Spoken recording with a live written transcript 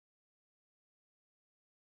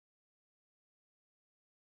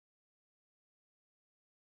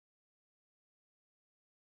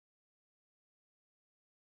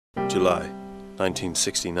July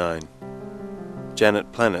 1969.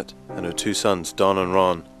 Janet Planet and her two sons, Don and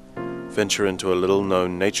Ron, venture into a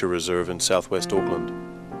little-known nature reserve in southwest Auckland.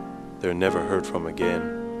 They're never heard from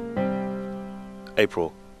again.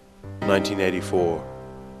 April 1984.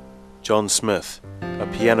 John Smith, a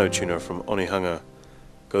piano tuner from Onehunga,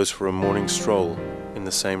 goes for a morning stroll in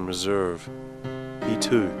the same reserve. He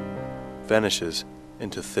too vanishes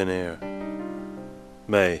into thin air.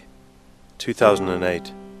 May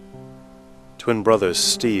 2008. Twin brothers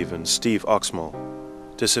Steve and Steve Oxmall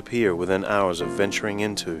disappear within hours of venturing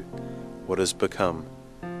into what has become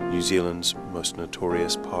New Zealand's most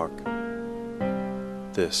notorious park.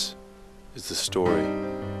 This is the story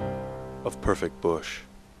of Perfect Bush.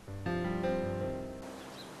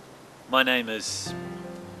 My name is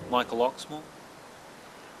Michael Oxmall.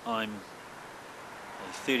 I'm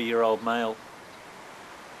a 30-year-old male.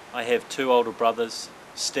 I have two older brothers,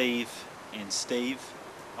 Steve and Steve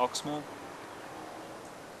Oxmall.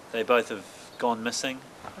 They both have gone missing.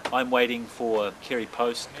 I'm waiting for Kerry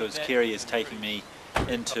Post because Kerry is taking me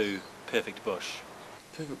into Perfect Bush.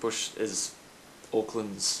 Perfect Bush is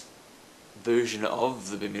Auckland's version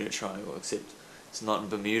of the Bermuda Triangle, except it's not in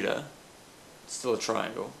Bermuda, it's still a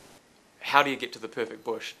triangle. How do you get to the Perfect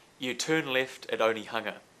Bush? You turn left at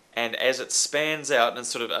Onehunga, and as it spans out in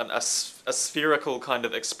sort of a spherical kind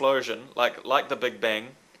of explosion, like the Big Bang,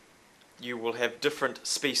 you will have different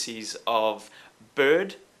species of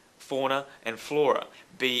bird, fauna and flora,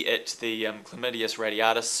 be it the Chlamydius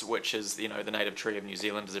radiatus, which is the native tree of New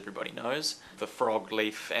Zealand, as everybody knows, the frog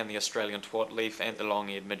leaf and the Australian twat leaf and the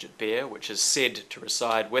long-eared midget bear, which is said to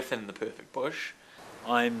reside within the Perfect Bush.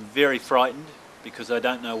 I'm very frightened because I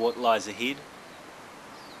don't know what lies ahead.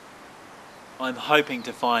 I'm hoping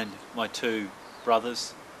to find my two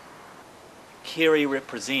brothers. Kerry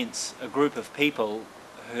represents a group of people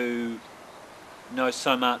who know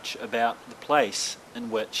so much about the place in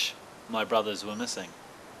which my brothers were missing.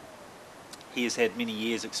 He has had many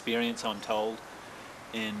years' experience, I'm told,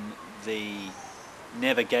 in the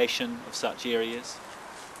navigation of such areas,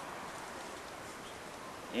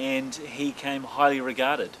 and he came highly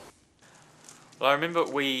regarded. Well, I remember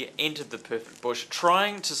we entered the Perfect Bush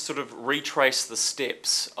trying to sort of retrace the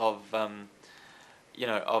steps of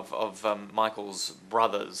Michael's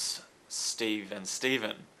brothers, Steve and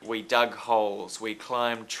Stephen. We dug holes, we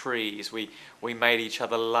climbed trees, we made each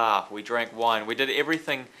other laugh, we drank wine, we did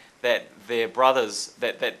everything that their brothers,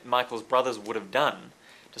 that Michael's brothers would have done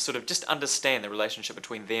to sort of just understand the relationship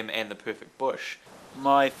between them and the Perfect Bush.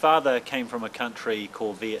 My father came from a country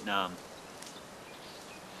called Vietnam,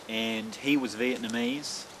 and he was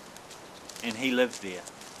Vietnamese, and he lived there.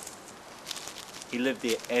 He lived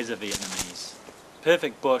there as a Vietnamese.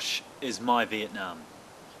 Perfect Bush is my Vietnam.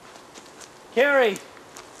 Kerry!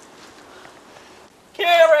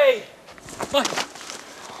 Kerry! Michael!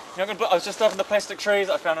 I was just up in the plastic trees,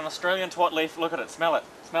 I found an Australian twat leaf. Look at it, smell it,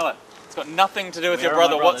 smell it. It's got nothing to do with your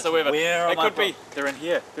brother whatsoever. Where are my brothers? It could be. They're in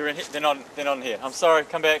here. They're in here. They're not in here. I'm sorry,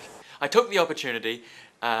 come back. I took the opportunity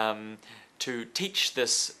to teach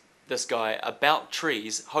this guy about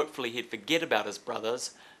trees. Hopefully he'd forget about his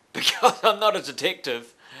brothers, because I'm not a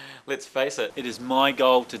detective, let's face it. It is my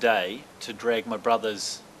goal today to drag my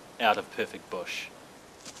brothers out of Perfect Bush.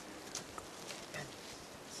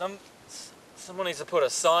 Someone needs to put a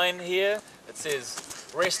sign here that says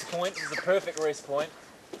rest point. This is the perfect rest point.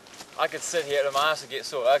 I could sit here, my ass would get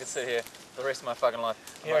sore. I could sit here for the rest of my fucking life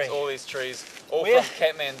amongst all these trees, all from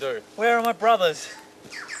Kathmandu. Where are my brothers?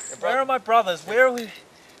 Where are my brothers? Where are we?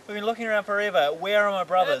 We've been looking around forever. Where are my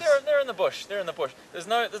brothers? They're in the bush. They're in the bush. There's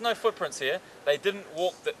no footprints here. They didn't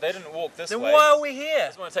walk. They didn't walk this way. Then why are we here? I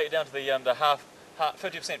just want to take you down to the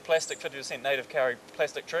 50% plastic, 50% native Kauri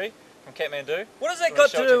plastic tree from Kathmandu. What has that got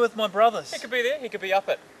to do with my brothers? He could be there. He could be up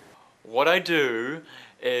it. What I do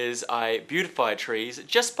is I beautify trees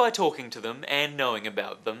just by talking to them and knowing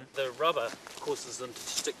about them. The rubber causes them to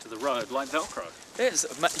stick to the road like Velcro.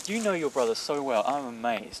 You know your brother so well. I'm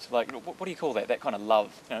amazed. Like, what do you call that? That kind of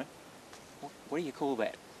love, you know? What do you call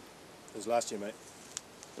that? It was last year, mate.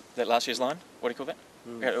 That last year's line? What do you call that?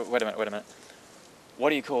 Wait a minute. What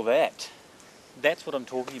do you call that? That's what I'm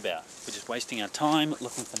talking about. We're just wasting our time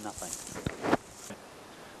looking for nothing.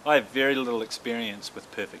 I have very little experience with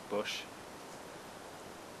Perfect Bush.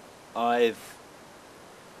 I've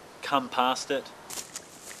come past it.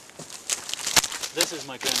 This is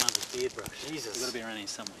my grandmother's beard brush. Jesus. It's got to be around here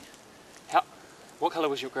somewhere. What colour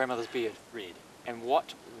was your grandmother's beard? Red. And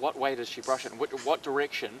what way does she brush it? And what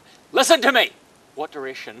direction? Listen to me! What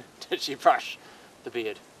direction did she brush the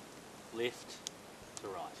beard? Left to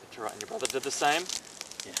right. Left to right. And your brother did the same?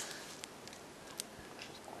 Yeah.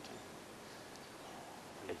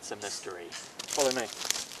 It's a mystery. Follow me.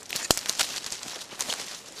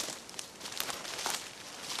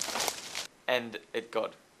 And it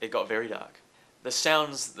got very dark. The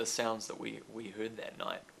sounds that we heard that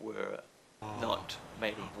night were not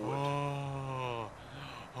made of wood.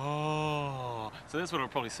 Oh, so that's what it'll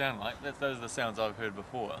probably sound like. Those are the sounds I've heard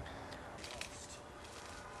before.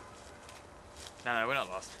 No, we're not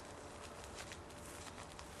lost.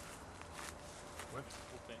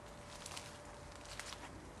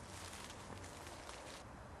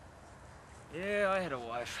 Yeah, I had a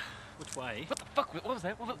wife. Which way? What the fuck? What was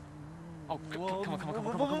that? What was... Oh, come on. Come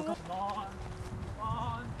on.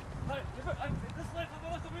 Hey, this way,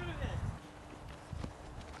 what's the movement there?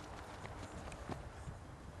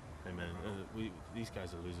 Hey man, these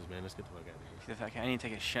guys are losers, man. Let's get the fuck out of here. Okay, I need to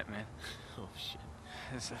take a shit, man. Oh shit.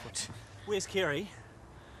 Where's Kerry?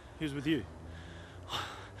 He was with you.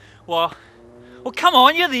 Well, come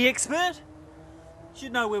on, you're the expert. You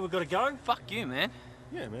should know where we've got to go. Fuck you, man.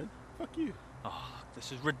 Yeah, man. Fuck you. Oh,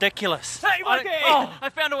 this is ridiculous. Hey, I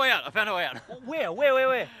found a way out.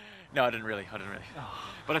 Where? No, I didn't really.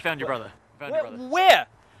 But I found your brother. Where?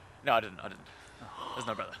 No, I didn't. There's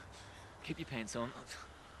no brother. Keep your pants on.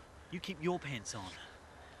 You keep your pants on.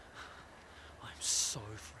 I'm so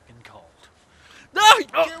freaking cold. No!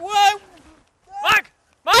 Oh.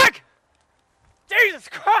 Mike! Jesus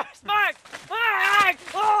Christ, Mike!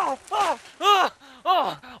 Oh!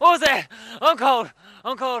 What was that? I'm cold.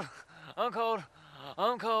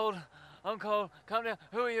 Calm down.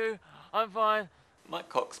 Who are you? I'm fine. Mike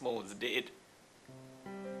Coxmore is dead.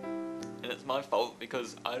 And it's my fault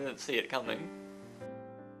because I didn't see it coming.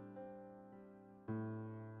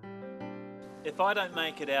 If I don't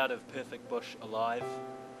make it out of Perfect Bush alive,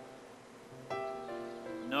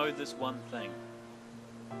 know this one thing.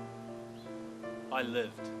 I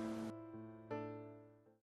lived.